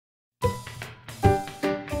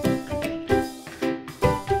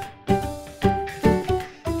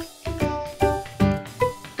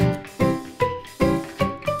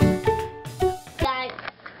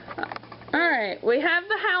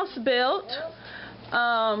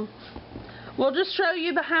We'll just show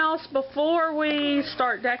you the house before we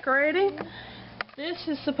start decorating. This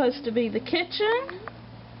is supposed to be the kitchen.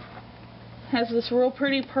 Has this real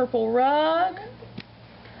pretty purple rug.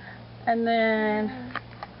 And then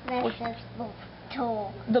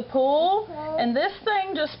the pool. And this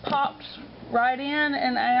thing just pops right in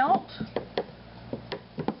and out.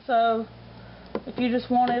 So if you just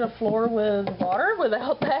wanted a floor with water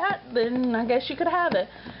without that, then I guess you could have it.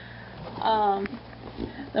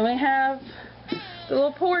 Then we have the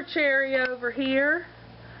little porch area over here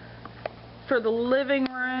for the living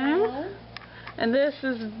room. And this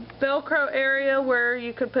is Velcro area where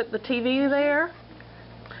you could put the TV there.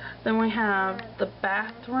 Then we have the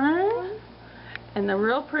bathroom and the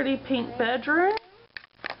real pretty pink bedroom.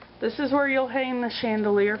 This is where you'll hang the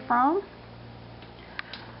chandelier from.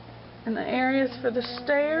 And the areas for the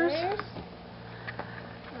stairs.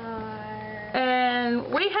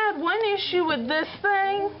 And we had one issue with this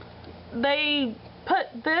thing. They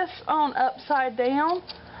put this on upside down.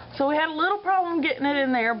 So we had a little problem getting it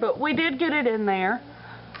in there, but we did get it in there.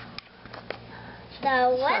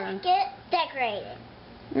 So let's get decorated.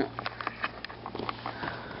 Yep.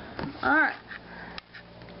 Alright.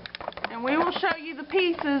 And we will show you the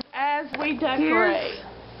pieces as we decorate.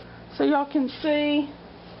 So y'all can see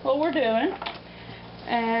what we're doing.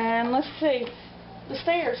 And let's see. The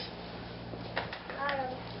stairs.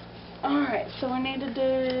 Alright, so we need to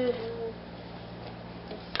do...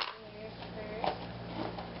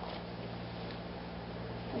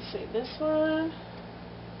 Let's see, this one.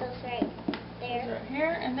 Goes right there. Right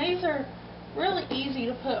here. And these are really easy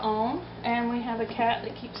to put on. And we have a cat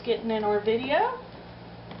that keeps getting in our video.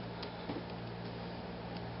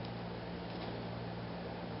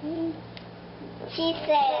 She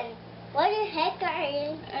said, what the heck are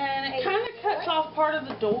you? And it kind of cuts off part of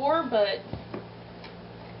the door, but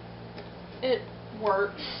it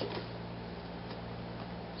works.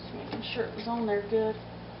 Just making sure it was on there good.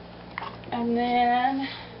 And then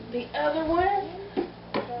the other one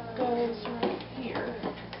goes right here.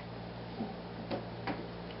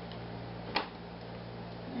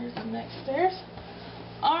 There's the next stairs.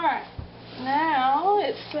 Alright, now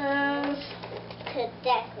it says to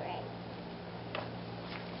decorate.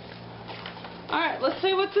 Alright, let's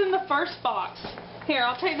see what's in the first box. Here,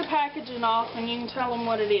 I'll take the packaging off and you can tell them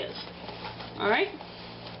what it is. Alright?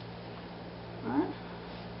 Alright.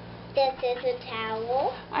 This is a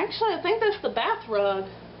towel. Actually, I think that's the bath rug.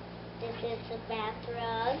 This is the bath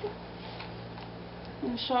rug.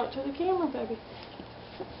 And show it to the camera, baby.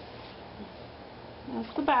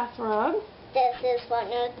 That's the bath rug. This is one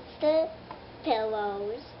of the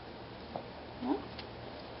pillows. Yeah.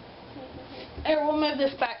 Here, we'll move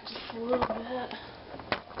this back just a little bit.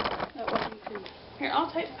 That way you can... Here,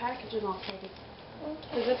 I'll take the packaging off, baby.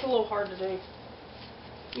 Because it's a little hard to do.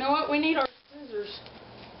 You know what? We need our scissors.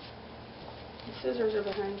 The scissors are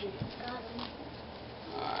behind you.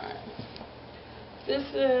 Alright. This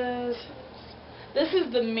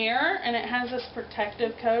is the mirror, and it has this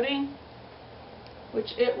protective coating,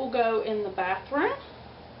 which it will go in the bathroom.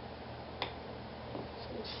 So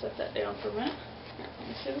we'll set that down for a minute. Here, let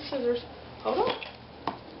me see the scissors. Hold on.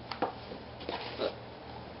 Look.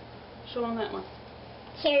 Show them that one.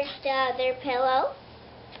 Here's the other pillow.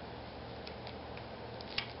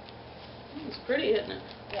 It's pretty, isn't it?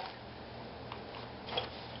 Yeah.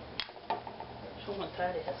 Show them what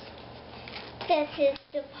that is. This is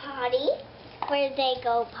the potty, where they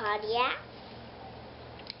go potty at.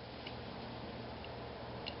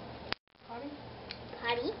 Potty?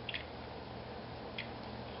 Potty.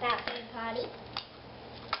 Bathroom potty.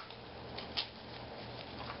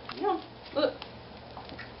 Yeah, look.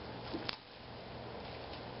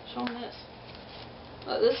 Show them this.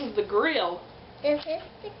 Look, this is the grill. This is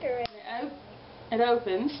the grill. It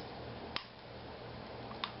opens.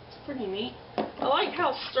 It's pretty neat. I like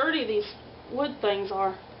how sturdy these wood things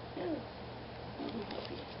are.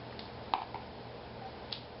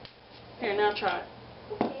 Here, now try it.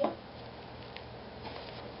 Okay.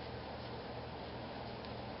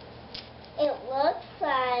 It looks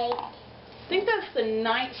like... I think that's the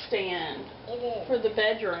nightstand. It is. For the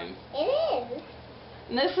bedroom. It is.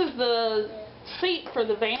 And this is the seat for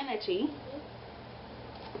the vanity.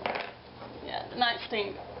 Yeah, the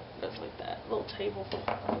nightstand goes like that. Little table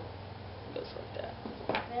goes like that.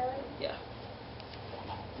 Really? Yeah.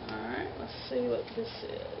 Alright, let's see what this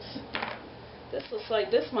is. This looks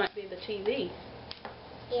like this might be the TV.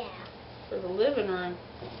 Yeah. For the living room.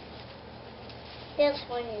 This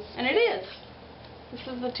one is. And it is. This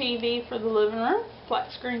is the TV for the living room.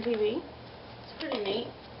 Flat screen TV. It's pretty neat.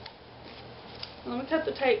 Let me cut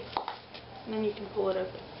the tape, and then you can pull it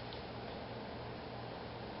open.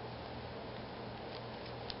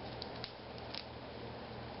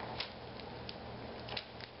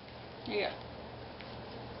 Here you go.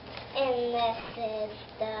 And this is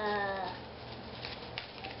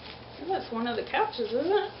That's one of the couches,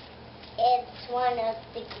 isn't it? it's one of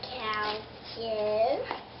the couches.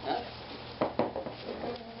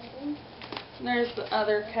 And there's the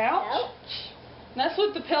other couch. And that's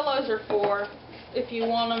what the pillows are for, if you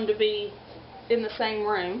want them to be in the same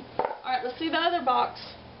room. Alright, let's see the other box.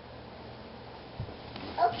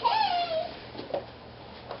 Okay.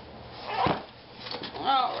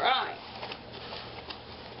 Alright.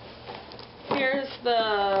 Here's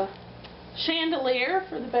the chandelier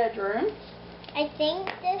for the bedroom. I think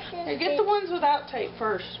this is Hey, get the ones without tape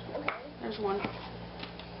first. Okay. There's one.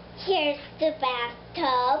 Here's the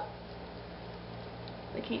bathtub.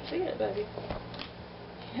 They can't see it, baby.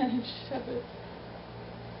 Shove it.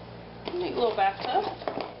 Neat little bathtub.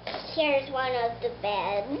 Here's one of the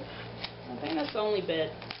beds. I think that's the only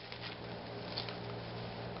bed.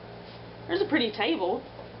 There's a pretty table.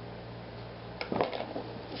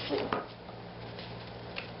 Let's see.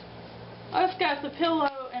 Oh, it's got the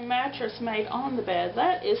pillow and mattress made on the bed.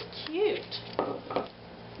 That is cute.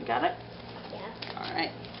 You got it? Yeah.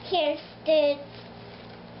 Alright. Here's the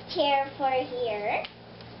chair for here.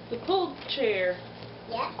 The pull chair.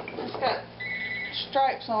 Yeah. It's got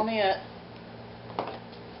stripes on it.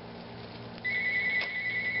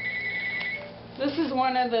 This is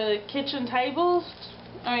one of the kitchen tables.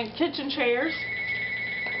 Kitchen chairs.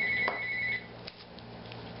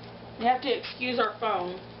 You have to excuse our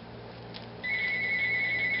phone.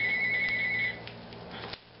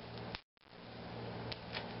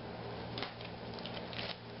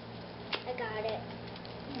 I got it.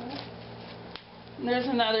 And there's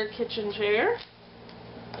another kitchen chair.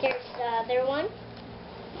 Here's the other one.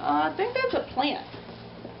 I think that's a plant.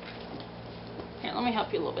 Here, let me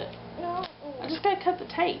help you a little bit. No. I just gotta cut the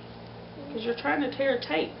tape. Because you're trying to tear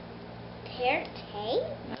tape. Tear tape?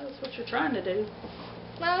 Yeah, that's what you're trying to do.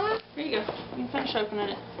 Mama? Here you go. You can finish opening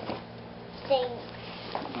it. Thanks.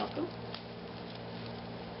 You're welcome.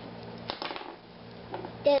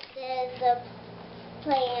 This is a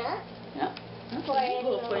plant. Yeah, that's For a neat in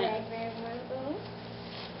little the plant. living room.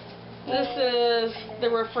 This is the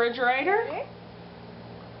refrigerator.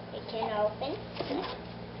 It can open.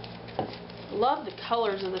 Love the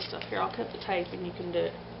colors of this stuff. Here, I'll cut the tape and you can do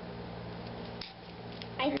it.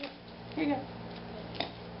 Here you go.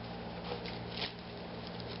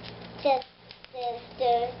 This is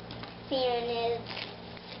the fantasy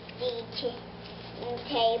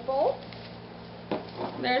table.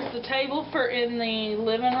 There's the table for in the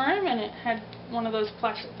living room, and it had one of those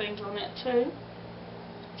plastic things on it too.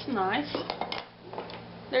 It's nice.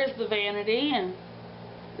 There's the vanity, and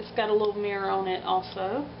it's got a little mirror on it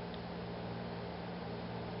also.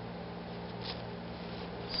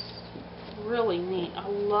 Really neat. I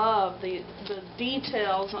love the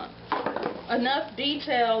details. Enough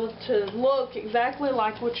detail to look exactly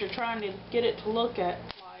like what you're trying to get it to look at.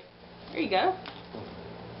 Like, there you go.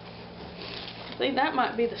 I think that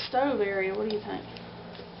might be the stove area. What do you think?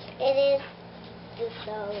 It is the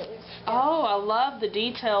stove. Oh, I love the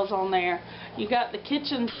details on there. You got the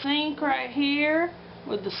kitchen sink right here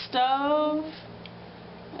with the stove,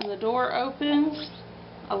 and the door opens.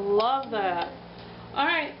 I love that.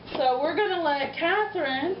 Alright, so we're going to let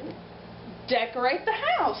Catherine decorate the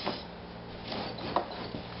house.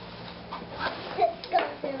 Let's go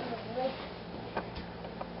through the list.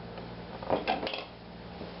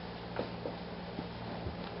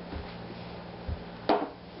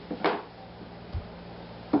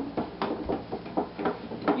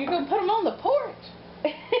 You're going to put them on the porch.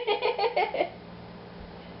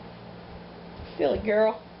 Silly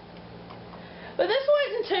girl. But this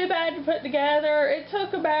wasn't too bad to put together. It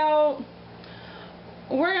took about,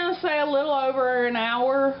 we're going to say a little over an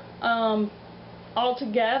hour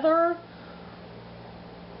altogether.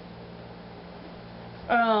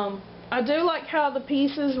 I do like how the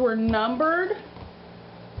pieces were numbered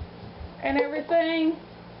and everything.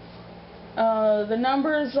 The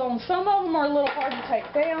numbers on some of them are a little hard to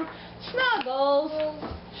take down. Snuggles.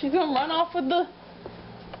 She's going to run off with the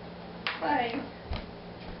thing.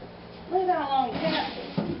 Leave that alone, cat.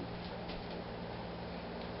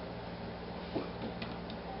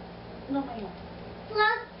 No, ma'am.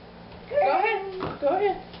 Look. Go ahead. Go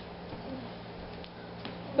ahead.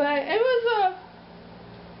 But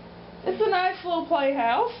it's a nice little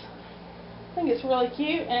playhouse. I think it's really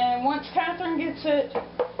cute. And once Catherine gets it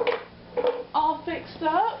all fixed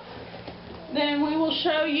up, then we will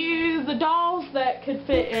show you the dolls that could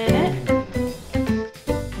fit in it.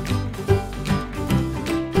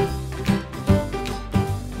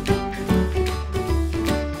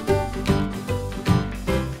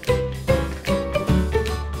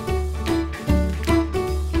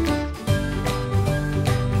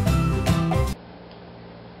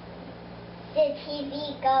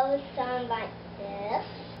 TV goes on like this.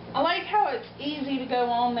 I like how it's easy to go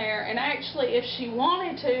on there, and actually if she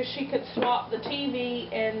wanted to, she could swap the TV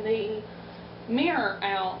and the mirror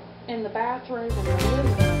out in the bathroom and the living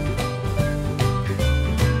room.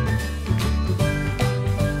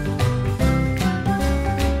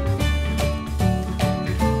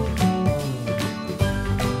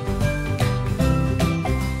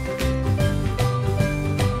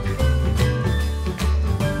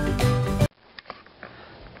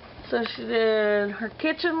 So she did her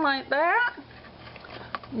kitchen like that.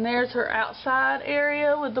 And there's her outside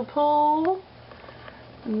area with the pool.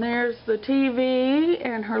 And there's the TV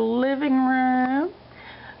and her living room.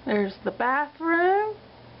 There's the bathroom.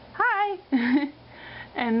 Hi!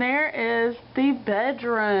 And there is the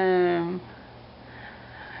bedroom.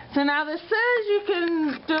 So now this says you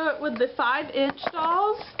can do it with the 5-inch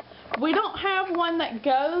dolls. We don't have one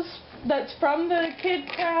that's from the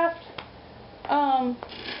KidKraft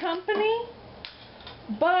company,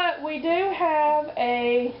 but we do have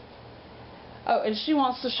a, oh, and she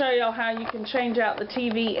wants to show y'all how you can change out the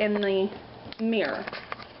TV and the mirror.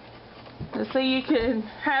 So you can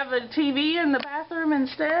have a TV in the bathroom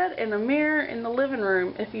instead and a mirror in the living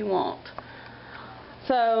room if you want.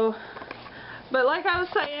 So, but like I was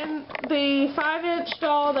saying, the 5-inch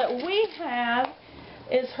doll that we have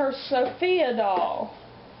is her Sophia doll.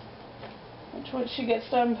 Which when she gets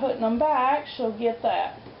done putting them back, she'll get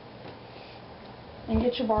that. And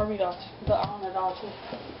get your Barbie doll, the Anna doll too.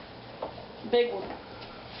 Big one.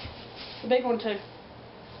 The big one too.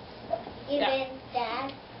 Even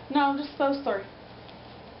Dad? No, just those 3.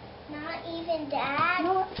 Not even Dad?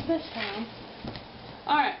 Not this time.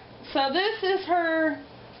 Alright, so this is her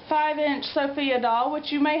 5-inch Sophia doll,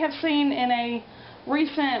 which you may have seen in a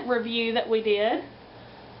recent review that we did.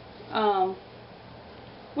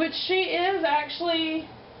 Which she is actually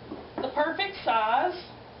the perfect size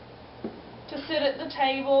to sit at the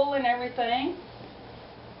table and everything.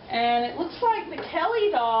 And it looks like the Kelly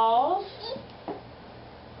dolls,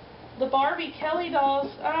 the Barbie Kelly dolls,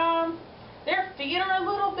 their feet are a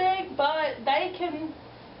little big, but they can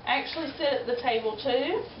actually sit at the table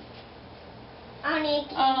too.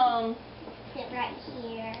 Sit right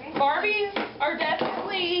here. Barbies are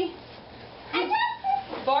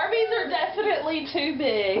definitely too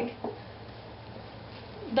big.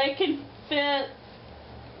 They can fit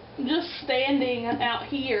just standing out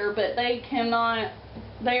here, but they cannot,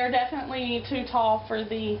 they are definitely too tall for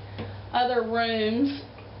the other rooms,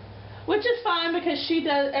 which is fine because she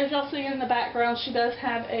does, as y'all see in the background, she does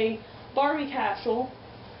have a Barbie castle.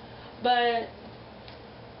 But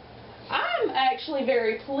I'm actually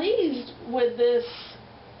very pleased with this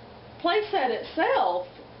playset itself.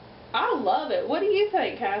 I love it. What do you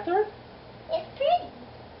think, Catherine? It's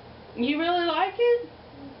pretty. You really like it?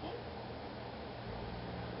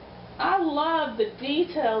 I love the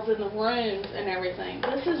details in the rooms and everything.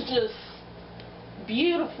 This is just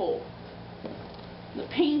beautiful. The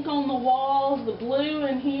pink on the walls, the blue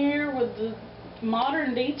in here with the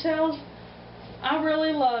modern details. I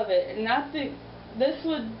really love it. And I think this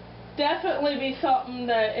would definitely be something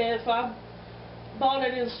that if I bought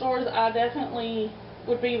it in stores, I definitely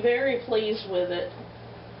would be very pleased with it.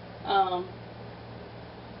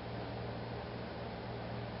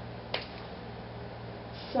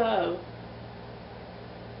 So,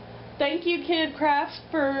 thank you KidKraft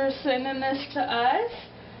for sending this to us,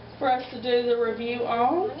 for us to do the review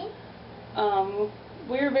on.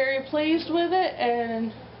 We're very pleased with it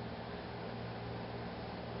and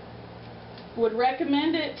would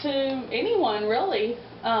recommend it to anyone, really.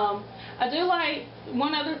 I do like,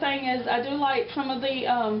 one other thing is, I do like some of the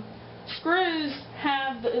screws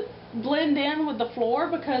blend in with the floor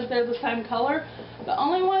because they're the same color. The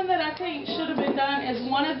only one that I think should have been done is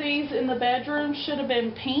one of these in the bedroom should have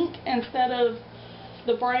been pink instead of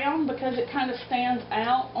the brown because it kind of stands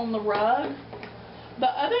out on the rug.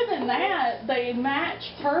 But other than that, they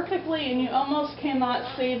match perfectly and you almost cannot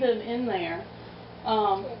see them in there.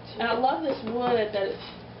 And I love this wood, that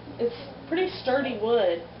it's pretty sturdy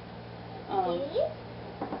wood.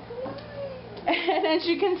 And as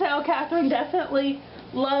you can tell, Catherine definitely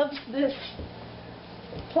loves this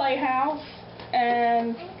playhouse,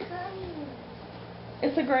 and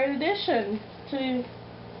it's a great addition to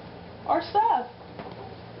our stuff.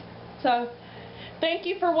 So, thank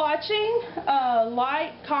you for watching.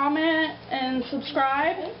 Like, comment, and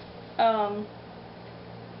subscribe. And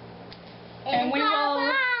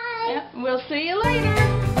we'll see you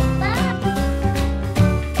later.